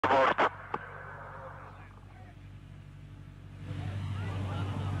борт.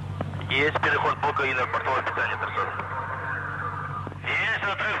 Есть переход блока И на бортовое питание, персона. Есть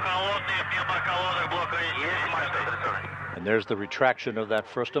отрыв холодный, пневмоколонок блока И. Есть мачта, персона. And there's the retraction of that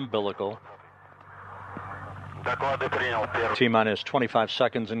first umbilical. Доклады принял. T-minus 25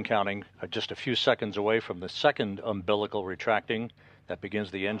 seconds and counting, just a few seconds away from the second umbilical retracting. That begins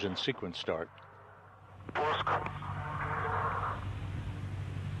the engine sequence start. Пуск.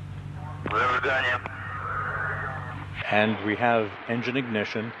 Зажигание. And we have engine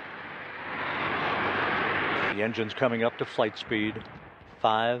ignition. The engine's coming up to flight speed.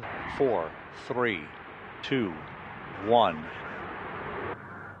 5, 4, 3, 2, 1.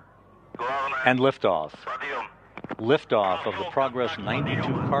 And liftoff. Liftoff of the Progress 92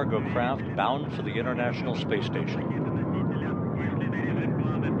 cargo craft bound for the International Space Station.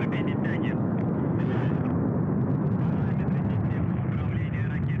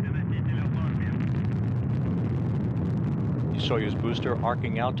 The Soyuz booster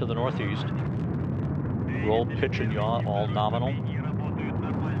arcing out to the northeast. Roll, pitch, and yaw, all nominal.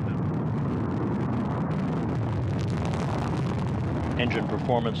 Engine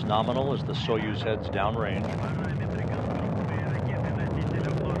performance nominal as the Soyuz heads downrange.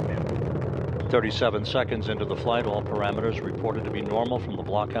 37 seconds into the flight, all parameters reported to be normal from the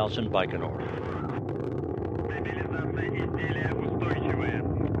blockhouse in Baikonur.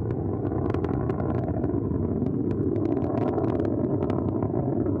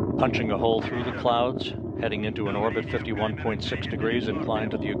 Punching a hole through the clouds, heading into an orbit 51.6 degrees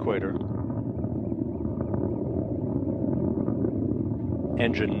inclined to the equator.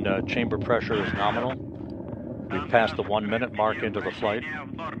 Engine chamber pressure is nominal. We've passed the 1 minute mark into the flight.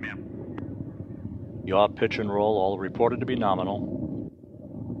 Yaw, pitch, and roll all reported to be nominal.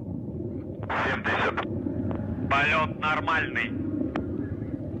 70. Полет нормальный.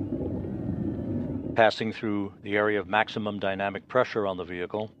 Passing through the area of maximum dynamic pressure on the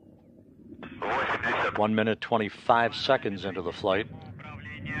vehicle. 80. 1 minute 25 seconds into the flight.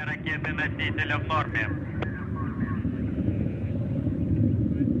 Управление ракеты-носителя в норме.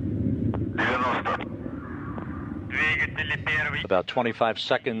 90. Двигатели первый. About 25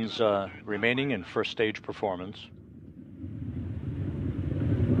 seconds remaining in first stage performance.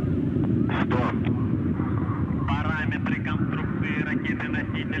 100. Параметры конструкции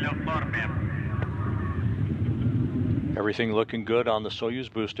ракеты-носителя в норме. Everything looking good on the Soyuz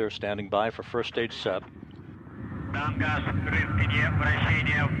booster, standing by for first stage SEP. Тангаж, рысканье,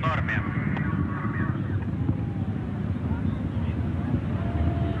 вращение в норме.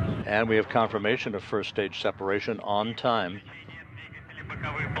 And we have confirmation of first stage separation on time. Двигатели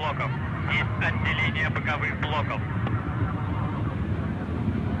боковых блоков. Есть отделение боковых блоков.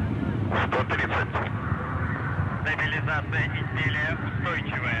 130. Стабилизация изделия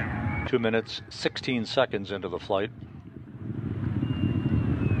устойчивая. 2 minutes 16 seconds into the flight.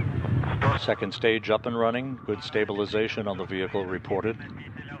 Second stage up and running. Good stabilization on the vehicle reported.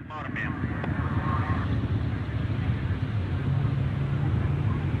 Носителя в норме.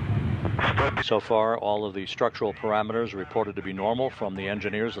 So far, all of the structural parameters reported to be normal from the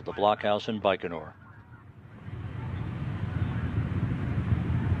engineers at the blockhouse in Baikonur.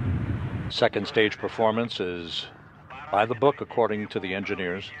 Second stage performance is by the book according to the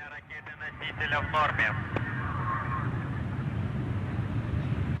engineers. Ракеты-носителя в норме.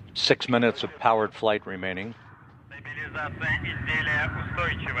 6 minutes of powered flight remaining. Стабилизация изделия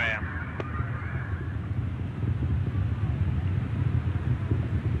устойчивая.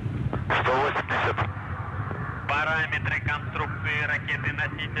 180. Параметры конструкции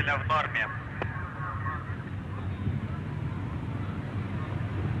ракеты-носителя в норме.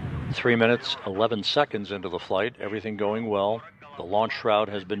 3 minutes 11 seconds into the flight, everything going well. The launch shroud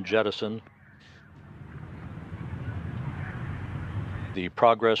has been jettisoned. The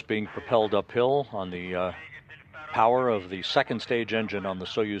Progress being propelled uphill on the power of the second stage engine on the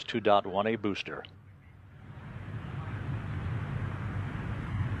Soyuz 2.1A booster.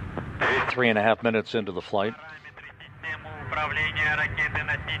 3.5 minutes into the flight. Параметры системы управления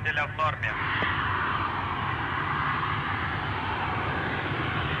ракеты-носителя в норме.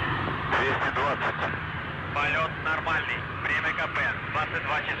 220. Полет нормальный. Время КП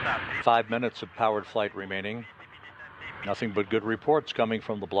 22 часа. 5 minutes of powered flight remaining. Nothing but good reports coming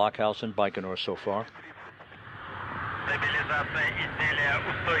from the blockhouse in Baikonur so far. Стабилизация изделия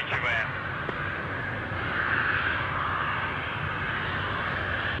устойчивая.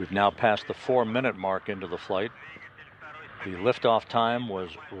 We've now passed the 4 minute mark into the flight. The liftoff time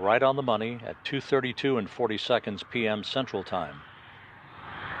was right on the money at 2:32 and 40 seconds p.m. Central Time.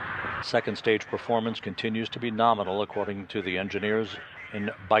 Second stage performance continues to be nominal according to the engineers in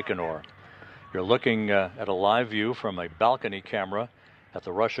Baikonur. You're looking at a live view from a balcony camera at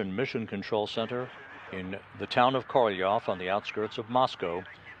the Russian Mission Control Center in the town of Korolyov on the outskirts of Moscow.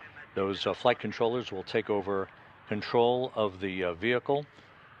 Those flight controllers will take over control of the vehicle,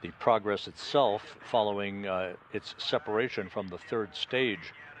 the Progress itself, following its separation from the third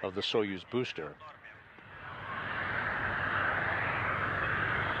stage of the Soyuz booster.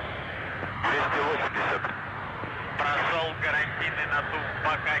 Прошел гарантийный надув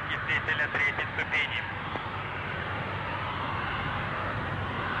бока кислителя третьей ступени.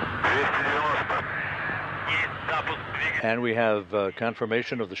 290. And we have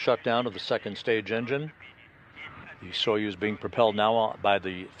confirmation of the shutdown of the second stage engine. The Soyuz being propelled now by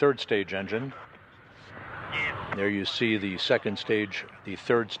the third stage engine. There you see the second stage, the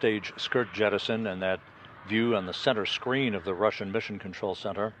third stage skirt jettison, and that view on the center screen of the Russian Mission Control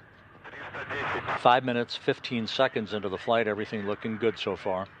Center. 5 minutes, 15 seconds into the flight, everything looking good so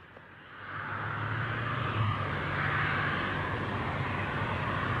far.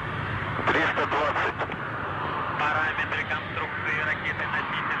 Параметры конструкции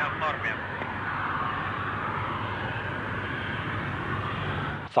ракеты-носителя в норме.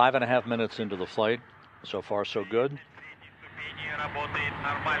 5.5 minutes into the flight. So far, so good.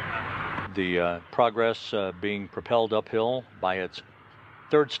 The Progress being propelled uphill by its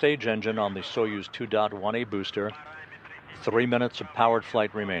third stage engine on the Soyuz 2.1A booster. 3 minutes of powered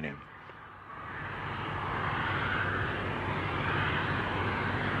flight remaining.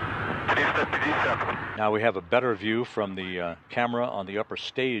 Now we have a better view from the camera on the upper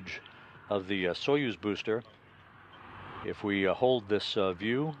stage of the Soyuz booster. If we hold this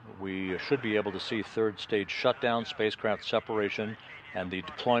view, we should be able to see third stage shutdown, spacecraft separation, and the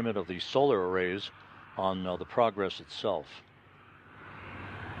deployment of the solar arrays on the Progress itself.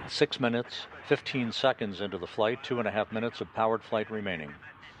 6 minutes, 15 seconds into the flight, 2.5 minutes of powered flight remaining.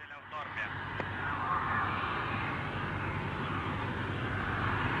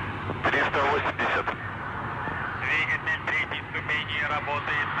 Двигатель третьей ступени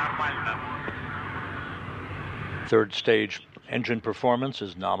работает нормально. Third stage engine performance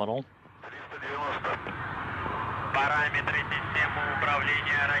is nominal. Параметры системы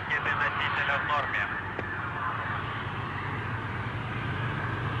управления ракеты-носителя в норме.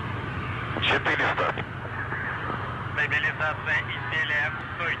 400. Стабилизация изделия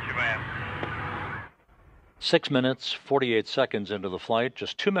устойчивая. 6 minutes, 48 seconds into the flight,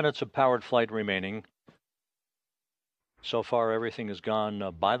 just 2 minutes of powered flight remaining. So far, everything has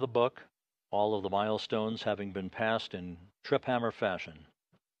gone by the book, all of the milestones having been passed in trip hammer fashion.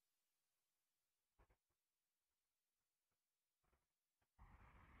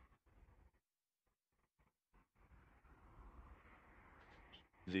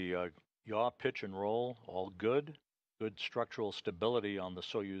 The yaw, pitch, and roll, all good. Good structural stability on the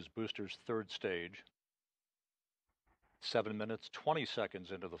Soyuz booster's third stage. 7 minutes, 20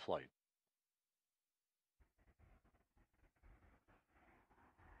 seconds into the flight.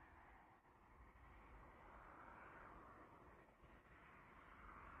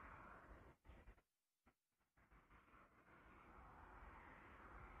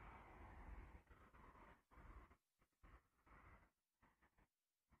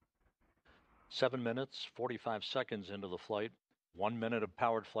 Seven minutes, 45 seconds into the flight. 1 minute of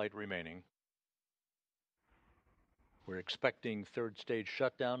powered flight remaining. We're expecting third stage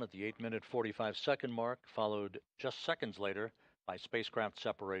shutdown at the 8-minute 45-second mark, followed just seconds later by spacecraft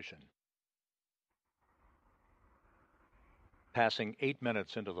separation. Passing 8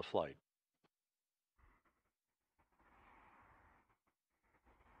 minutes into the flight.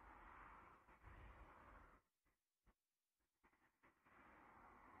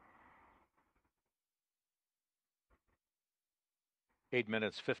 Eight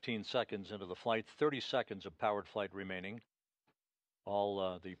minutes, 15 seconds into the flight, 30 seconds of powered flight remaining.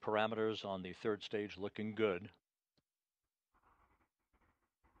 All the parameters on the third stage looking good.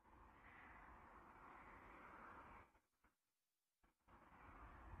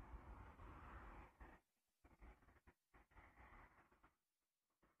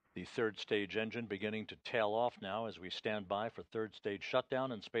 The third stage engine beginning to tail off now as we stand by for third stage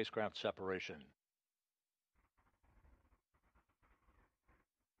shutdown and spacecraft separation.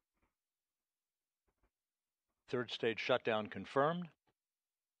 Third stage shutdown confirmed,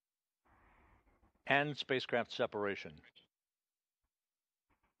 and spacecraft separation.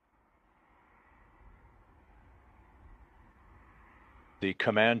 The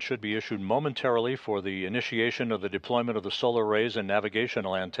command should be issued momentarily for the initiation of the deployment of the solar arrays and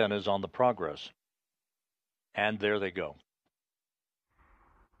navigational antennas on the Progress. And there they go.